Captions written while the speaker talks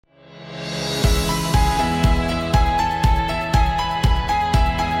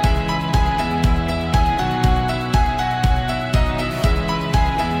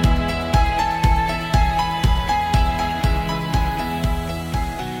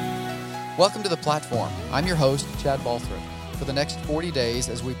Welcome to the platform. I'm your host, Chad Balthrop. For the next 40 days,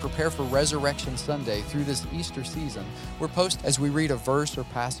 as we prepare for Resurrection Sunday through this Easter season, we're posting as we read a verse or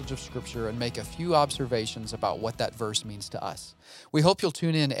passage of Scripture and make a few observations about what that verse means to us. We hope you'll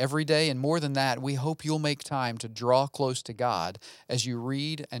tune in every day, and more than that, we hope you'll make time to draw close to God as you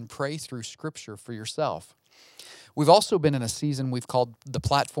read and pray through Scripture for yourself. We've also been in a season we've called the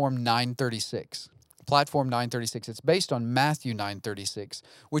Platform 936. Platform 936. It's based on Matthew 9:36,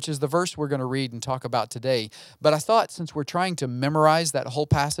 which is the verse we're going to read and talk about today. But I thought since we're trying to memorize that whole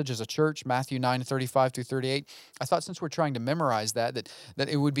passage as a church, Matthew 9:35 through 38, I thought since we're trying to memorize that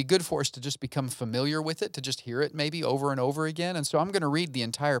it would be good for us to just become familiar with it, to just hear it maybe over and over again. And so I'm going to read the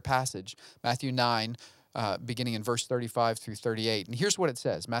entire passage, Matthew 9, beginning in verse 35 through 38. And here's what it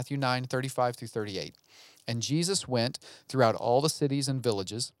says, Matthew 9:35 through 38. And Jesus went throughout all the cities and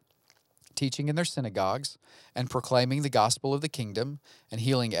villages, teaching in their synagogues, and proclaiming the gospel of the kingdom, and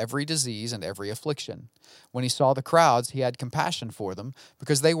healing every disease and every affliction. When he saw the crowds, he had compassion for them,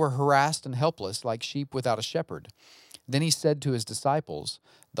 because they were harassed and helpless like sheep without a shepherd. Then he said to his disciples,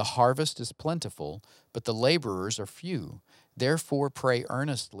 "The harvest is plentiful, but the laborers are few. Therefore pray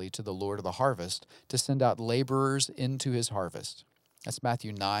earnestly to the Lord of the harvest to send out laborers into his harvest." That's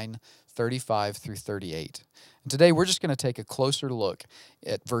Matthew 9:35 through 38. And today we're just going to take a closer look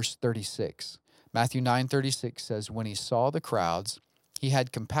at verse 36. Matthew 9:36 says, "When he saw the crowds, he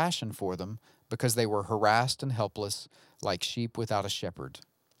had compassion for them because they were harassed and helpless like sheep without a shepherd."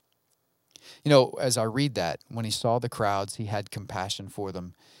 You know, as I read that, when he saw the crowds, he had compassion for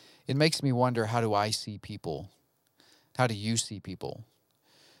them. It makes me wonder, how do I see people? How do you see people?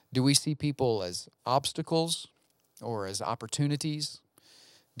 Do we see people as obstacles or as opportunities?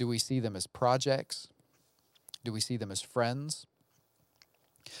 Do we see them as projects? Do we see them as friends?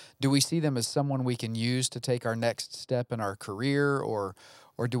 Do we see them as someone we can use to take our next step in our career? Or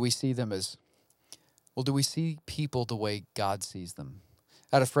do we see them as, do we see people the way God sees them?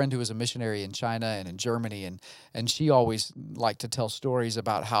 I had a friend who was a missionary in China and in Germany, and she always liked to tell stories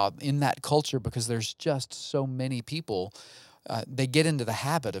about how in that culture, because there's just so many people, they get into the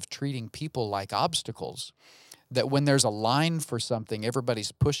habit of treating people like obstacles. That when there's a line for something,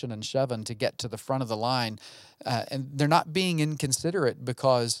 everybody's pushing and shoving to get to the front of the line, and they're not being inconsiderate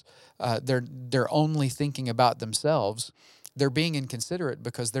because they're only thinking about themselves. They're being inconsiderate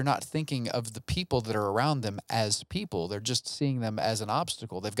because they're not thinking of the people that are around them as people. They're just seeing them as an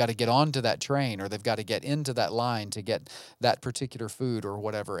obstacle. They've got to get onto that train, or they've got to get into that line to get that particular food or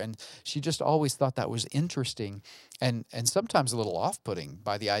whatever. And she just always thought that was interesting and sometimes a little off-putting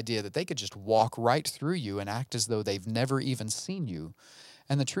by the idea that they could just walk right through you and act as though they've never even seen you.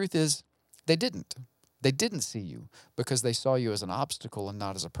 And the truth is, they didn't. They didn't see you because they saw you as an obstacle and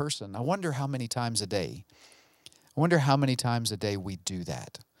not as a person. I wonder how many times a day we do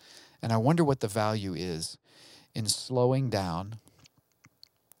that. And I wonder what the value is in slowing down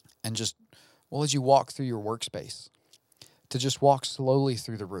and just, as you walk through your workspace, to just walk slowly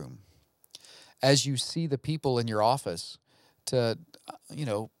through the room. As you see the people in your office, to,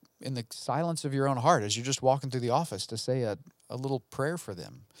 in the silence of your own heart, as you're just walking through the office, to say a little prayer for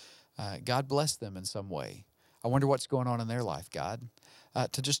them. God bless them in some way. I wonder what's going on in their life, God.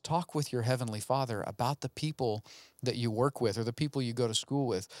 To just talk with your Heavenly Father about the people that you work with or the people you go to school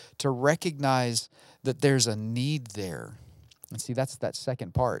with, to recognize that there's a need there. And see, that's that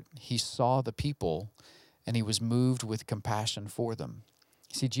second part. He saw the people and he was moved with compassion for them.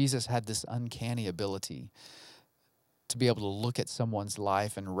 See, Jesus had this uncanny ability to be able to look at someone's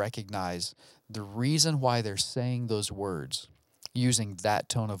life and recognize the reason why they're saying those words, using that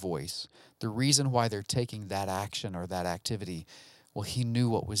tone of voice, the reason why they're taking that action or that activity. Well, he knew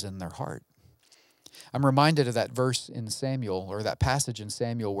what was in their heart. I'm reminded of that verse in Samuel, or that passage in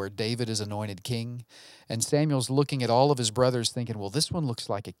Samuel where David is anointed king, and Samuel's looking at all of his brothers thinking, well, this one looks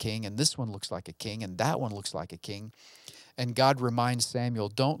like a king, and this one looks like a king, and that one looks like a king. And God reminds Samuel,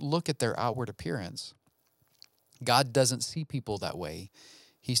 don't look at their outward appearance. God doesn't see people that way.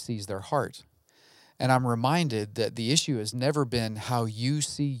 He sees their heart. And I'm reminded that the issue has never been how you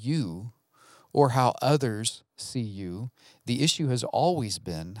see you or how others see you. The issue has always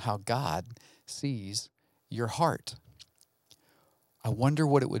been how God sees your heart. I wonder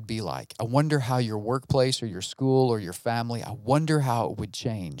what it would be like. I wonder how your workplace or your school or your family, I wonder how it would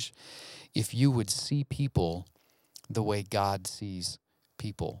change if you would see people the way God sees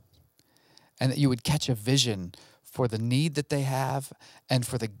people. And that you would catch a vision for the need that they have and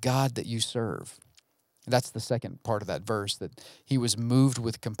for the God that you serve. That's the second part of that verse, that he was moved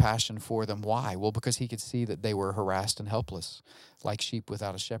with compassion for them. Why? Well, because he could see that they were harassed and helpless, like sheep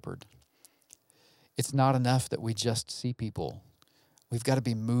without a shepherd. It's not enough that we just see people. We've got to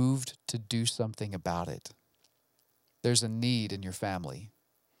be moved to do something about it. There's a need in your family.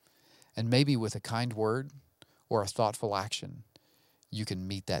 And maybe with a kind word or a thoughtful action, you can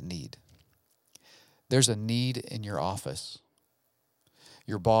meet that need. There's a need in your office.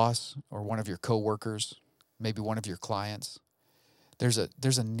 Your boss or one of your coworkers, maybe one of your clients, there's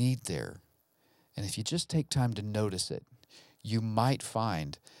a need there. And if you just take time to notice it, you might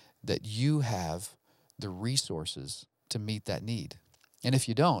find that you have the resources to meet that need. And if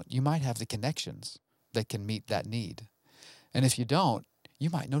you don't, you might have the connections that can meet that need. And if you don't, you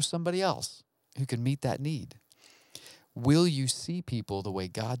might know somebody else who can meet that need. Will you see people the way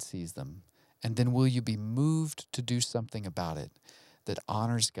God sees them? And then will you be moved to do something about it that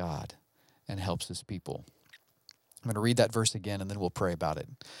honors God and helps his people? I'm going to read that verse again, and then we'll pray about it.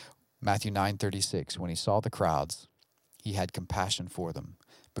 Matthew 9:36, when he saw the crowds, he had compassion for them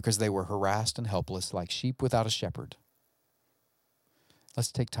because they were harassed and helpless like sheep without a shepherd.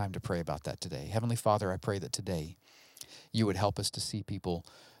 Let's take time to pray about that today. Heavenly Father, I pray that today you would help us to see people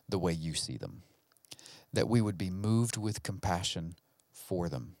the way you see them, that we would be moved with compassion for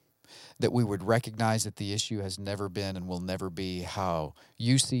them, that we would recognize that the issue has never been and will never be how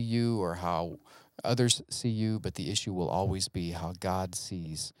you see you or how others see you, but the issue will always be how God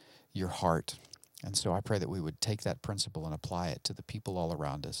sees your heart. And so I pray that we would take that principle and apply it to the people all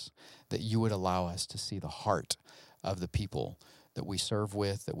around us, that you would allow us to see the heart of the people that we serve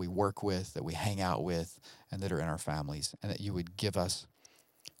with, that we work with, that we hang out with, and that are in our families, and that you would give us,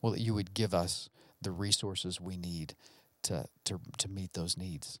 the resources we need to meet those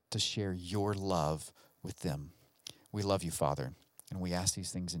needs, to share your love with them. We love you, Father, and we ask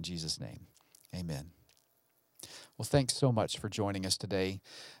these things in Jesus' name. Amen. Well, thanks so much for joining us today.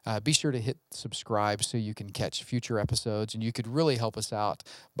 Be sure to hit subscribe so you can catch future episodes, and you could really help us out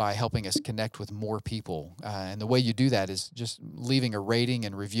by helping us connect with more people. And the way you do that is just leaving a rating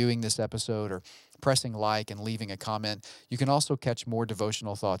and reviewing this episode, or pressing like and leaving a comment. You can also catch more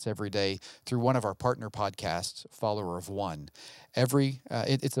devotional thoughts every day through one of our partner podcasts, Follower of One.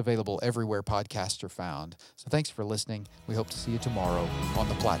 It's available everywhere podcasts are found. So thanks for listening. We hope to see you tomorrow on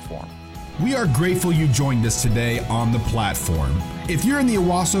the platform. We are grateful you joined us today on the platform. If you're in the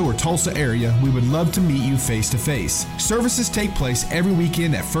Owasso or Tulsa area, we would love to meet you face-to-face. Services take place every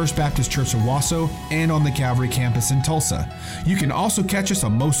weekend at First Baptist Church Owasso and on the Calvary campus in Tulsa. You can also catch us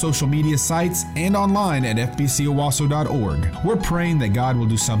on most social media sites and online at fbcowasso.org. We're praying that God will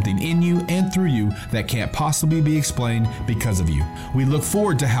do something in you and through you that can't possibly be explained because of you. We look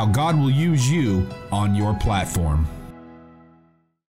forward to how God will use you on your platform.